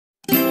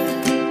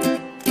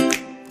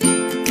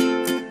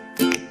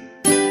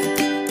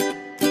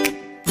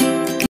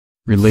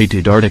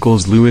Related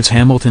articles: Lewis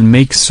Hamilton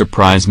makes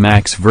surprise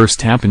Max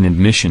Verstappen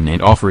admission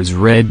and offers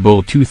Red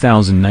Bull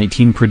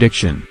 2019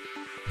 prediction.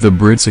 The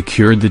Brit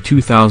secured the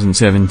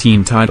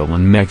 2017 title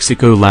in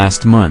Mexico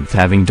last month,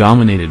 having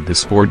dominated the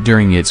sport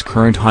during its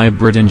current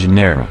hybrid engine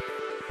era.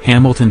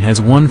 Hamilton has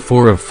won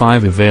 4 of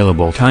 5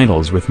 available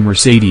titles with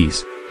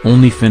Mercedes,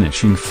 only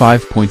finishing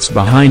 5 points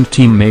behind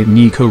teammate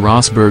Nico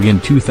Rosberg in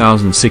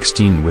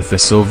 2016, with the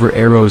Silver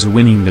Arrows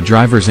winning the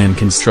Drivers' and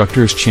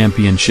Constructors'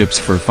 Championships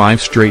for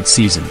 5 straight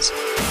seasons.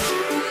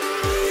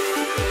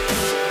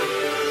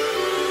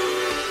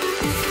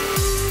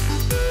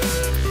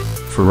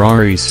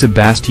 Ferrari's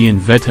Sebastian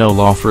Vettel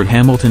offered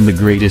Hamilton the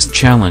greatest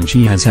challenge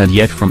he has had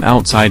yet from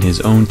outside his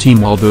own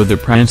team, although the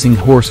prancing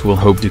horse will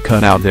hope to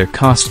cut out their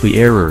costly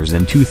errors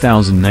in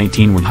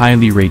 2019 when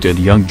highly rated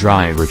young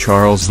driver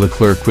Charles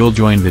Leclerc will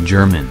join the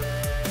German.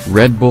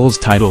 Red Bull's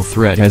title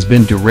threat has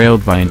been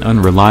derailed by an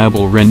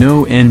unreliable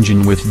Renault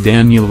engine with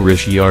Daniel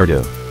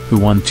Ricciardo, who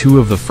won 2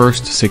 of the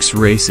first 6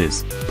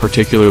 races,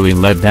 particularly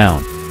let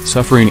down,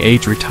 suffering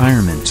 8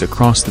 retirements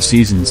across the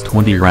season's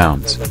 20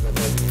 rounds.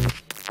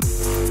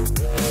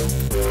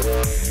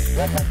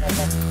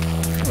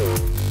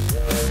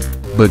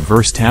 But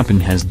Verstappen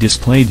has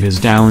displayed his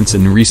talents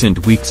in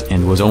recent weeks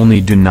and was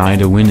only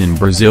denied a win in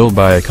Brazil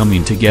by a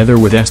coming together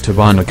with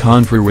Esteban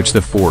Ocon, for which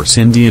the Force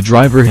India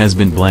driver has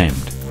been blamed.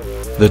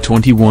 The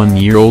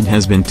 21-year-old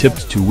has been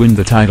tipped to win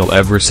the title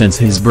ever since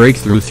his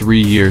breakthrough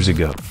 3 years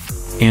ago.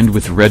 And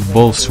with Red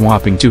Bull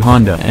swapping to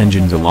Honda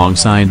engines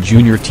alongside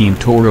junior team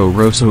Toro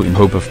Rosso in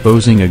hope of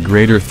posing a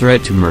greater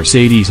threat to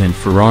Mercedes and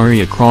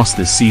Ferrari across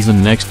the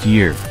season next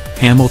year,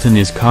 Hamilton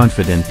is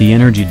confident the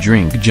energy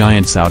drink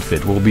giant's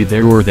outfit will be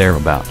there or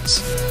thereabouts.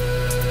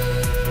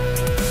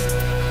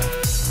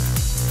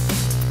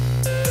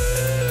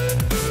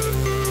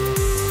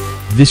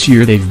 This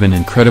year they've been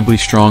incredibly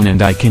strong,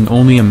 and I can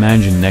only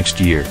imagine next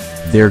year,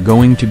 they're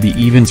going to be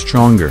even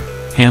stronger,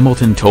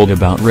 Hamilton told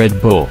about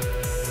Red Bull.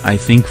 I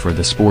think for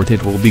the sport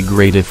it will be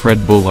great if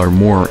Red Bull are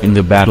more in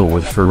the battle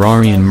with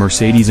Ferrari and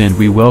Mercedes, and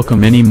we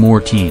welcome any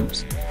more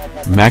teams.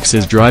 Max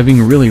is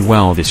driving really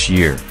well this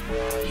year.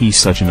 He's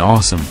such an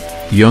awesome,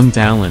 young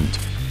talent.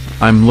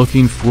 I'm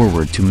looking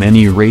forward to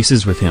many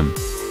races with him.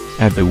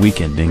 At the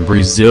weekend in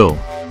Brazil,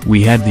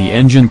 we had the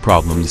engine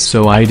problems,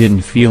 so I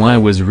didn't feel I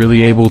was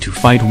really able to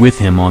fight with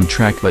him on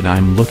track, but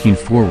I'm looking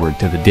forward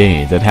to the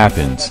day that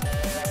happens.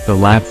 The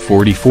lap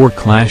 44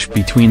 clash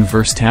between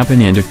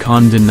Verstappen and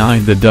Ocon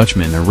denied the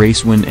Dutchman a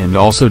race win and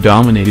also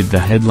dominated the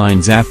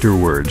headlines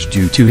afterwards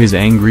due to his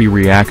angry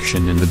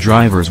reaction in the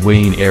driver's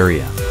weighing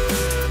area.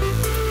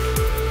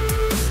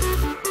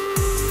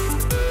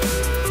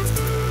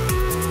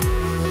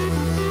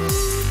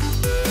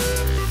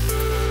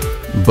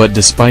 But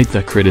despite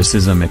the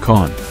criticism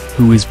Ocon,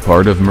 who is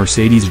part of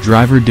Mercedes'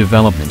 driver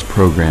development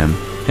program,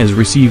 has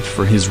received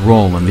for his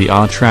role in the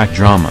on-track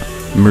drama,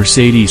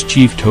 Mercedes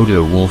chief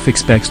Toto Wolff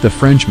expects the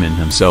Frenchman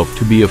himself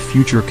to be a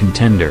future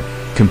contender,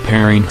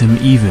 comparing him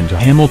even to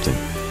Hamilton.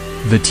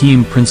 The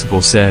team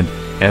principal said,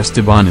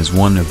 "Esteban is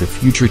one of the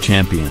future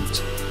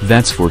champions,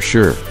 that's for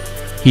sure.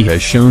 He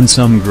has shown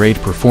some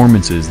great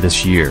performances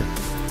this year.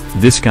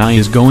 This guy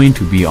is going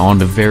to be on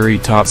the very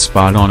top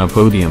spot on a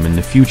podium in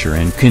the future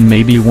and can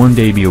maybe one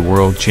day be a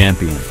world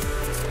champion."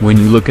 When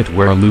you look at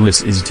where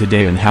Lewis is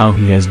today and how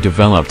he has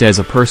developed as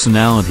a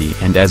personality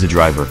and as a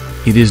driver,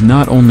 it is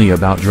not only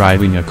about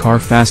driving a car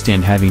fast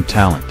and having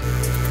talent.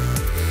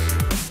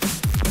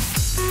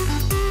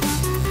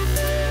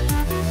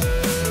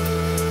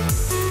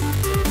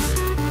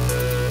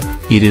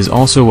 It is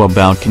also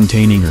about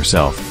containing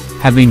yourself,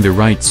 having the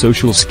right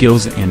social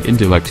skills and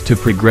intellect to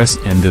progress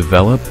and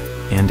develop,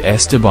 and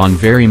Esteban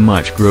very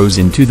much grows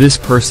into this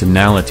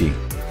personality.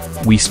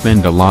 We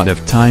spend a lot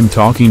of time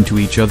talking to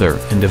each other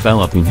and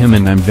developing him,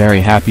 and I'm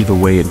very happy the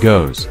way it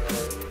goes.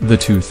 The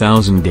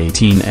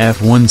 2018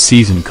 F1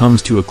 season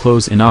comes to a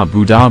close in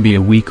Abu Dhabi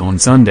a week on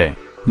Sunday,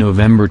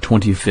 November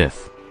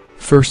 25th.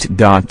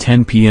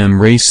 1:10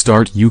 p.m. race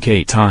start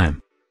UK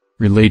time.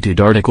 Related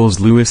articles: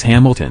 Lewis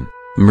Hamilton,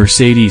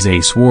 Mercedes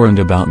ace warned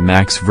about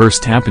Max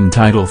Verstappen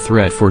title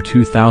threat for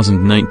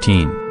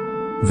 2019.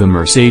 The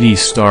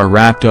Mercedes star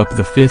wrapped up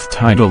the 5th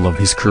title of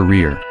his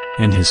career,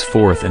 and his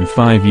 4th in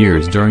 5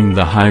 years during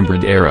the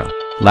hybrid era,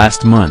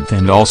 last month,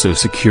 and also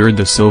secured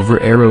the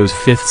Silver Arrows'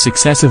 5th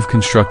successive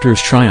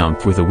Constructors'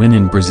 triumph with a win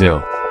in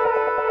Brazil.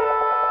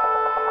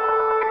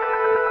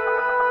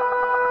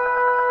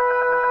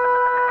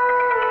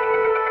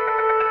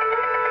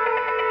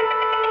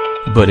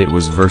 But it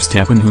was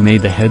Verstappen who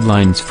made the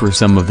headlines for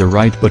some of the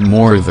right but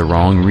more of the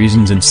wrong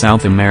reasons in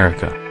South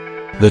America.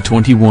 The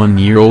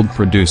 21-year-old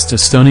produced a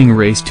stunning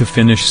race to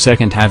finish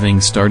second, having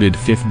started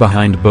 5th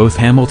behind both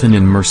Hamilton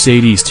and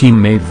Mercedes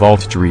teammate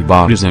Valtteri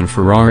Bottas and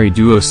Ferrari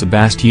duo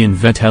Sebastian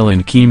Vettel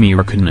and Kimi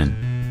Räikkönen.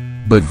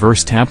 But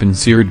Verstappen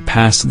seared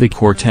past the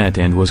quartet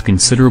and was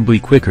considerably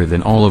quicker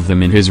than all of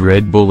them in his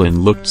Red Bull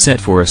and looked set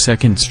for a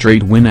second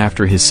straight win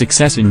after his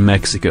success in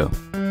Mexico.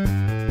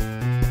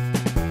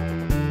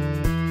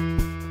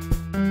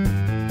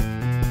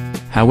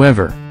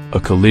 However, a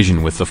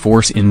collision with the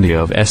Force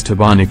India of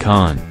Esteban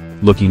Ocon,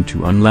 looking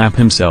to unlap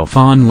himself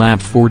on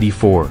lap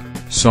 44,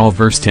 saw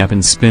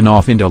Verstappen spin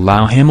off and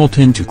allow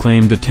Hamilton to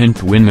claim the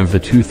 10th win of the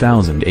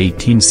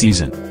 2018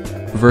 season.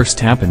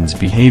 Verstappen's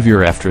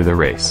behavior after the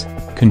race,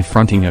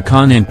 confronting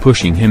Ocon and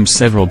pushing him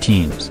several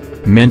times,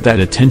 meant that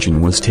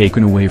attention was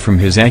taken away from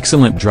his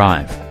excellent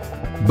drive.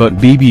 But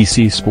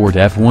BBC Sport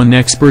F1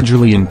 expert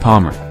Julian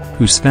Palmer,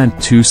 who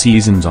spent 2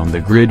 seasons on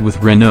the grid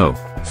with Renault,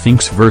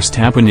 thinks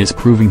Verstappen is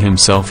proving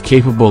himself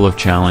capable of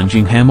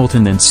challenging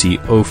Hamilton and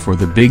CO for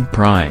the big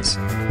prize.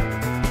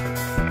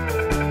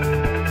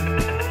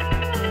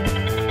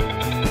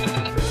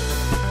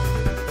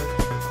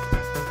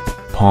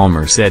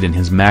 Palmer said in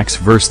his Max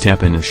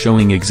Verstappen is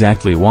showing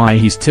exactly why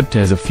he's tipped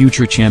as a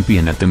future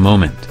champion at the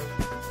moment.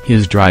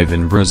 His drive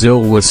in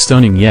Brazil was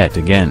stunning yet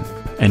again,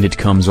 and it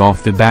comes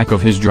off the back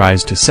of his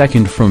drives to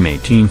second from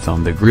 18th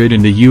on the grid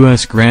in the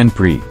US Grand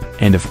Prix,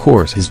 and of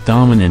course his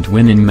dominant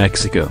win in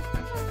Mexico.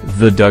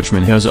 The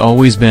Dutchman has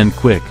always been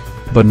quick,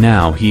 but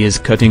now he is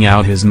cutting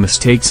out his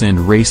mistakes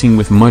and racing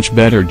with much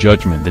better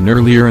judgment than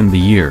earlier in the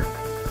year.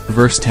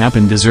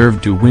 Verstappen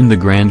deserved to win the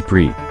Grand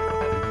Prix.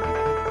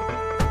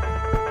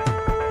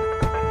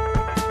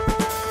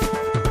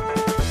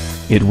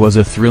 It was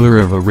a thriller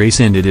of a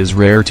race, and it is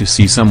rare to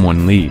see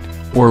someone lead,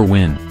 or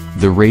win,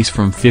 the race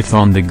from 5th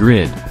on the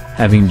grid,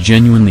 having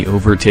genuinely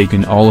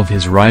overtaken all of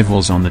his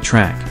rivals on the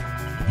track.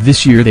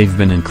 This year they've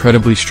been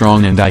incredibly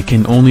strong, and I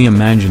can only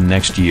imagine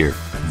next year,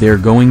 they're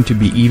going to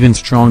be even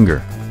stronger,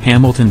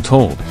 Hamilton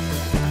told.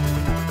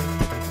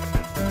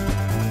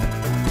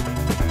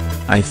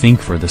 I think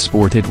for the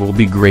sport it will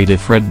be great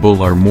if Red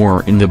Bull are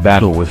more in the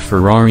battle with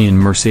Ferrari and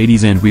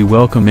Mercedes, and we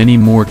welcome any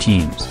more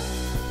teams.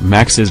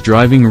 Max is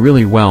driving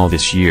really well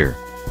this year.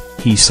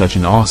 He's such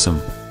an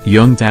awesome,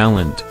 young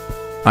talent.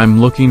 I'm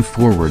looking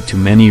forward to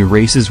many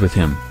races with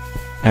him.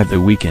 At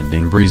the weekend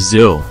in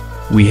Brazil,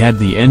 we had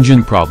the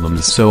engine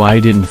problems, so I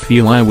didn't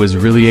feel I was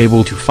really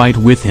able to fight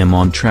with him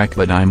on track,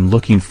 but I'm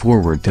looking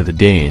forward to the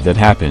day that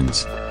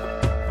happens.